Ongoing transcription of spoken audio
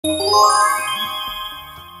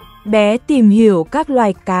Bé tìm hiểu các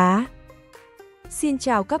loài cá. Xin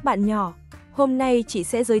chào các bạn nhỏ. Hôm nay chị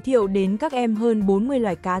sẽ giới thiệu đến các em hơn 40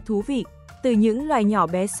 loài cá thú vị. Từ những loài nhỏ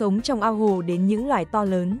bé sống trong ao hồ đến những loài to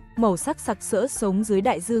lớn, màu sắc sặc sỡ sống dưới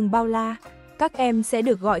đại dương bao la. Các em sẽ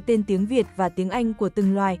được gọi tên tiếng Việt và tiếng Anh của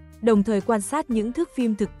từng loài, đồng thời quan sát những thước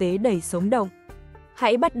phim thực tế đầy sống động.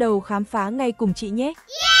 Hãy bắt đầu khám phá ngay cùng chị nhé!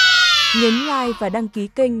 Nhấn like và đăng ký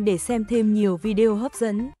kênh để xem thêm nhiều video hấp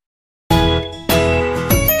dẫn.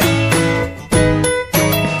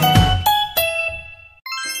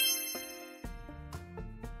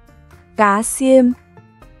 Cá xiêm.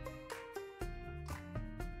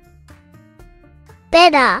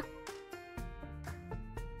 Beta.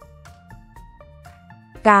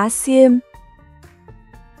 Cá xiêm.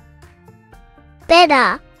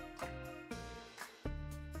 Beta.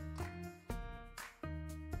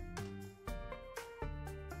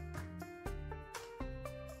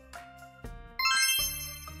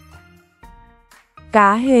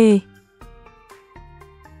 Cá hề.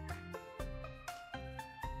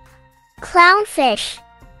 Clownfish.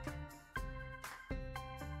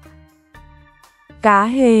 Cá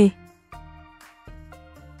hề.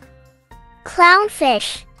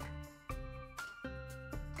 Clownfish.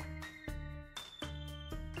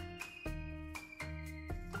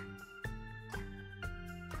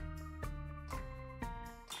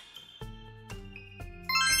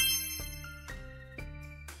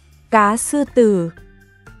 Cá sư tử.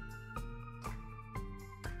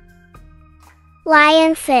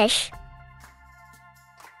 Lionfish.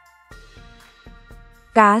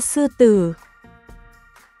 Cá sư tử.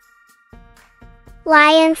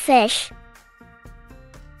 Lionfish.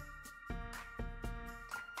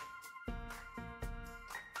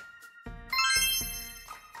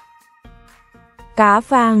 Cá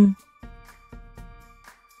vàng.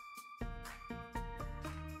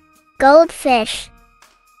 Goldfish.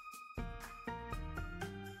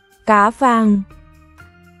 Cá vàng.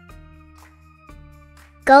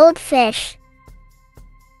 Goldfish.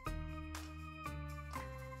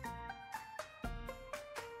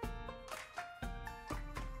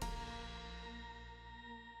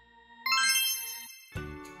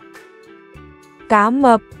 Cá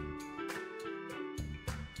mập.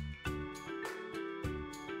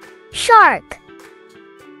 Shark.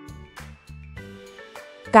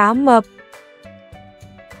 Cá mập.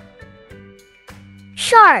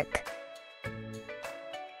 Shark.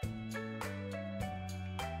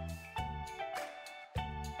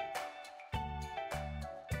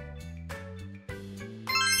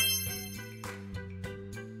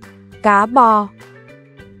 Cá bò.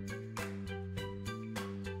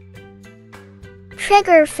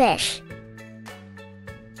 Triggerfish.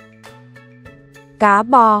 Cá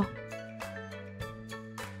bò.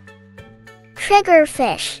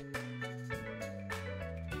 Triggerfish.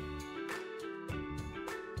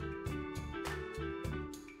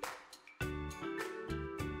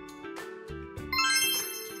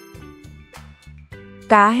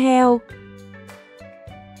 Cá heo.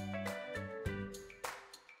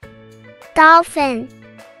 Dolphin.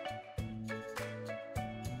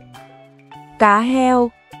 Cá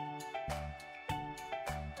heo.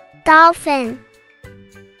 Dolphin.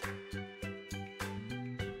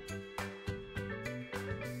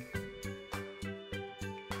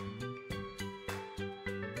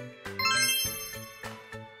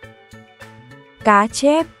 Cá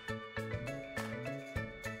chép.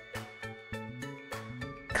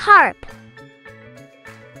 Carp.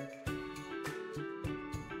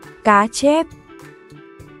 Cá chép.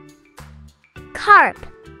 Carp.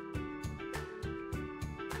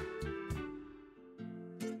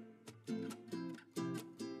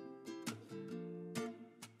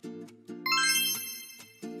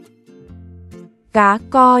 Cá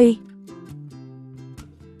koi.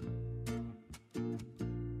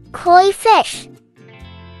 Koi fish.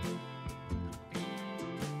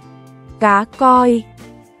 Cá koi.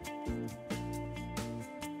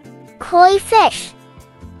 Koi fish.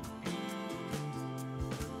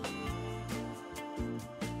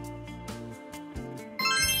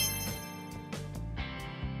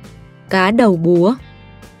 Cá đầu búa.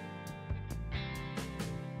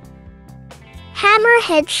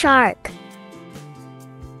 Hammerhead shark.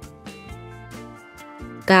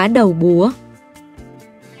 Cá đầu búa.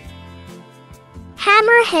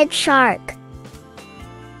 Hammerhead shark.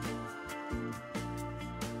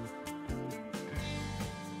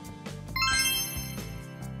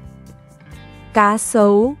 Cá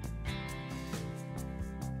sấu.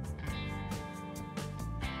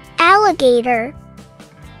 Alligator.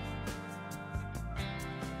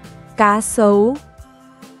 Cá sấu.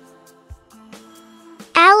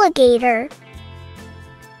 Alligator.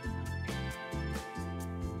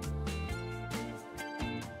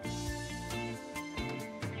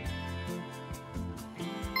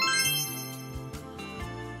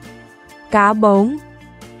 cá bống,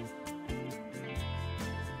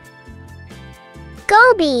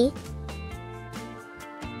 goby,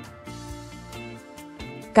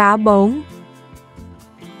 cá bống,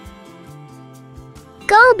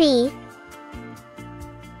 goby,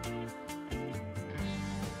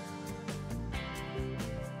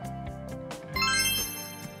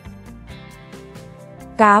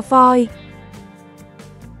 cá voi,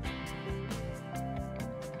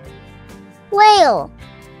 whale,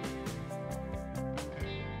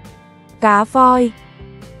 cá voi,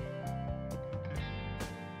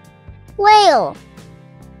 whale,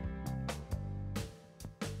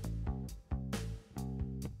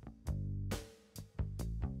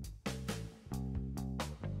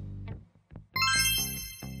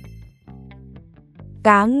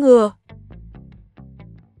 cá ngựa,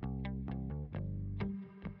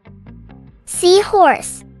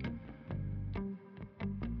 seahorse,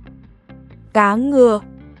 cá ngựa,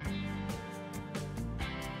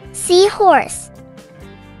 seahorse,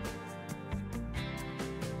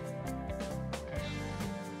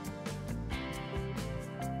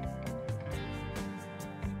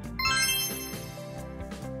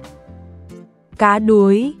 cá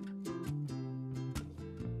đuối,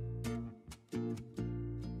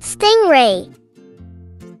 stingray,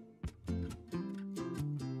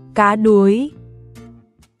 cá đuối,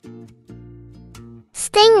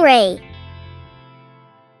 stingray,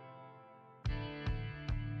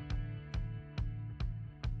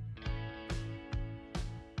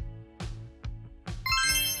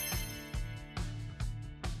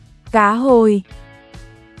 cá hồi,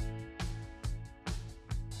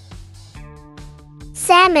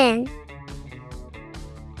 salmon,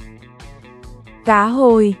 cá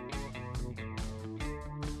hồi,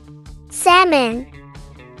 salmon,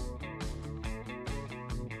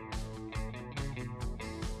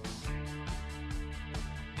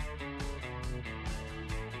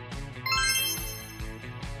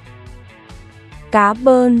 cá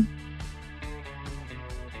bơn,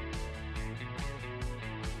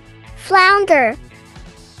 flounder,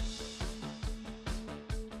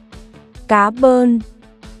 cá bơn,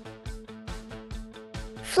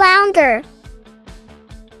 flounder,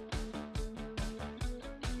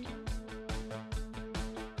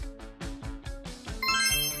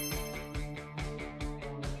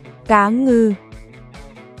 cá ngừ,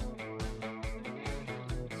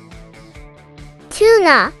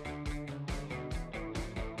 tuna,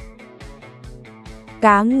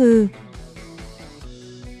 cá ngừ,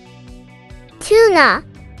 tuna,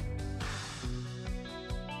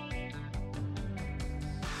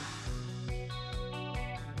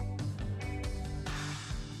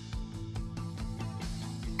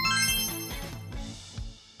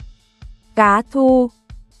 cá thu,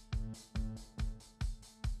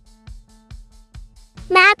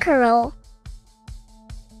 mackerel,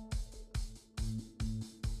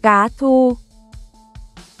 cá thu,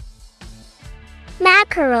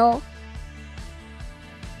 mackerel,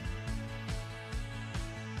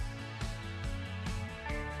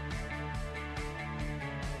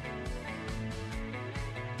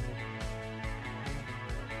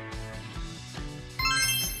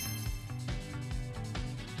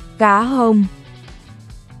 cá hồng,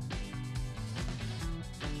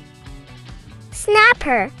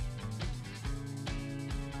 snapper,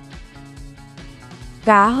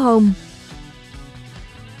 cá hồng,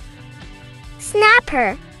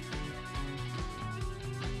 snapper,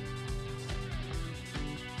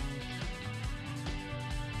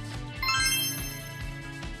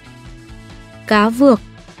 cá vược,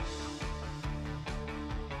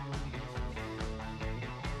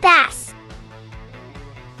 bass,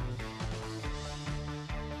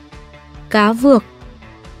 cá vược,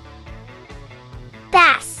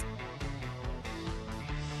 bass,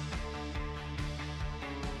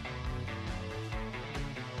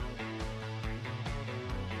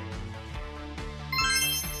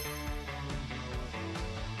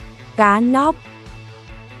 cá nóc,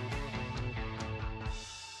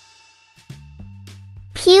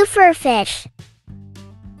 pufferfish,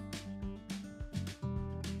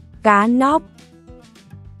 cá nóc,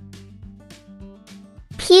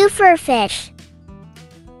 pufferfish,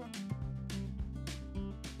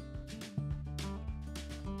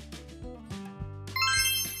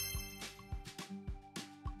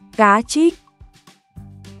 cá trích,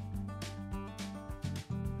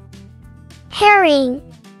 herring,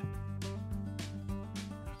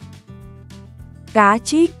 cá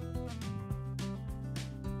trích,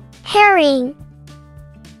 herring,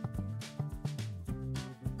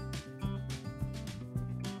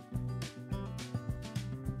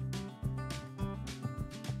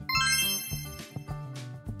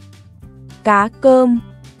 cá cơm,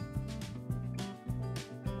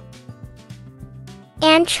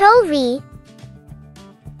 anchovy,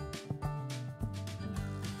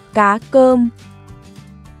 cá cơm,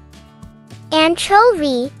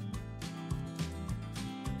 anchovy,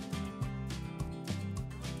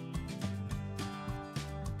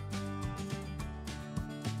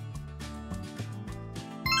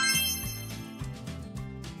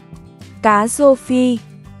 cá rô phi,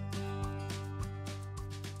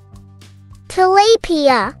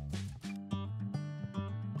 tilapia,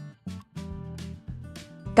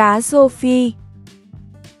 cá rô phi,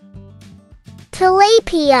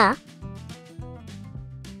 tilapia,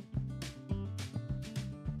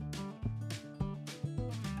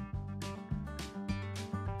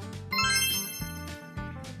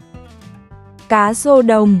 cá rô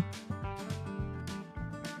đồng,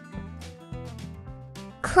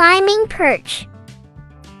 climbing perch,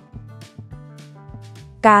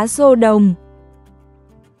 cá rô đồng,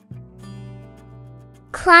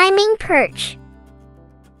 climbing perch,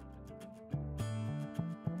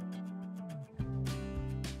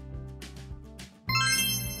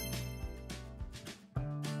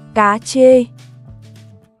 cá chê,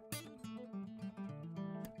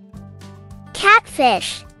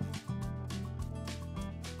 catfish,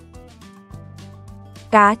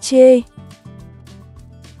 cá chê,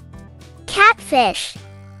 catfish,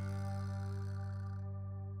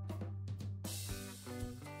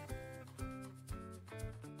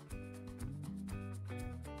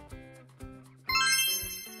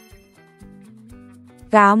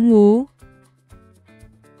 cá mú,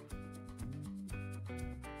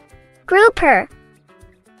 grouper,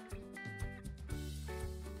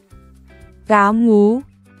 cá mú,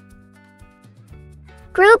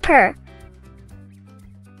 grouper,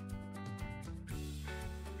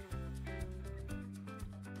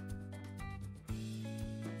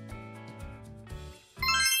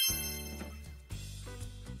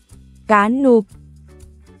 cá nục,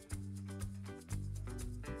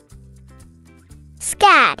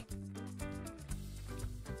 scat,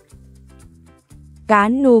 cá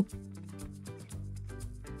nục,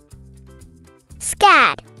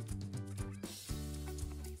 scat,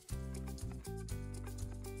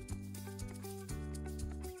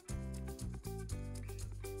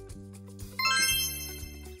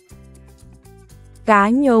 cá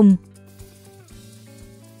nhồng,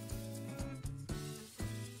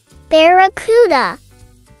 barracuda,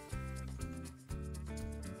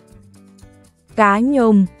 cá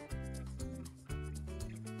nhồng,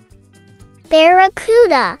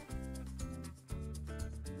 barracuda,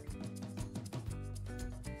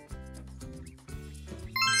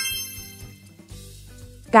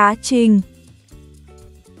 cá trình,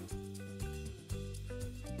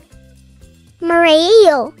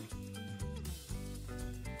 marail,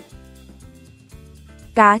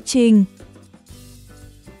 cá trình,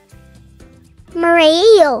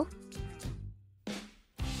 marail,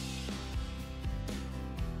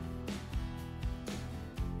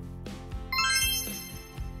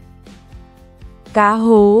 cá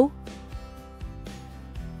hố,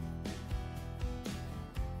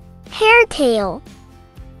 hairtail,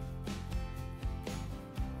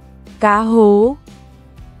 cá hố,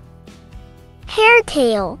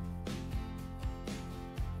 hairtail,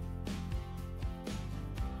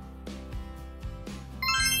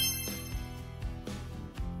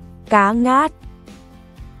 cá ngát,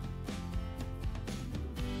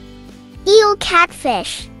 eel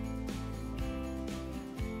catfish,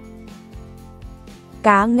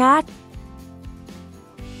 cá ngát,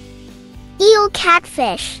 eel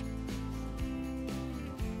catfish,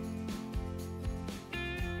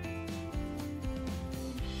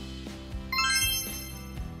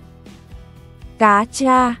 cá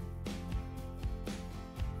tra,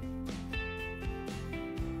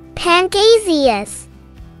 pangasius,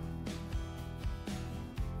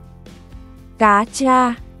 cá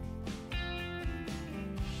tra,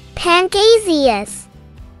 pangasius,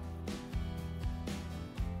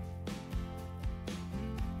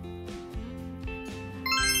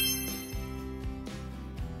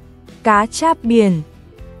 cá cháp biển,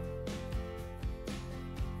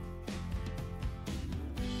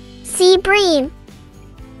 sea bream,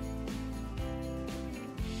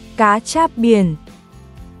 cá cháp biển,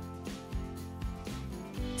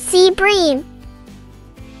 sea bream.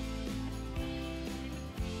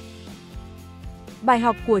 Bài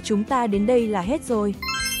học của chúng ta đến đây là hết rồi.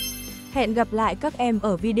 Hẹn gặp lại các em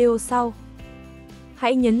ở video sau.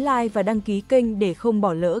 Hãy nhấn like và đăng ký kênh để không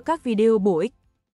bỏ lỡ các video bổ ích.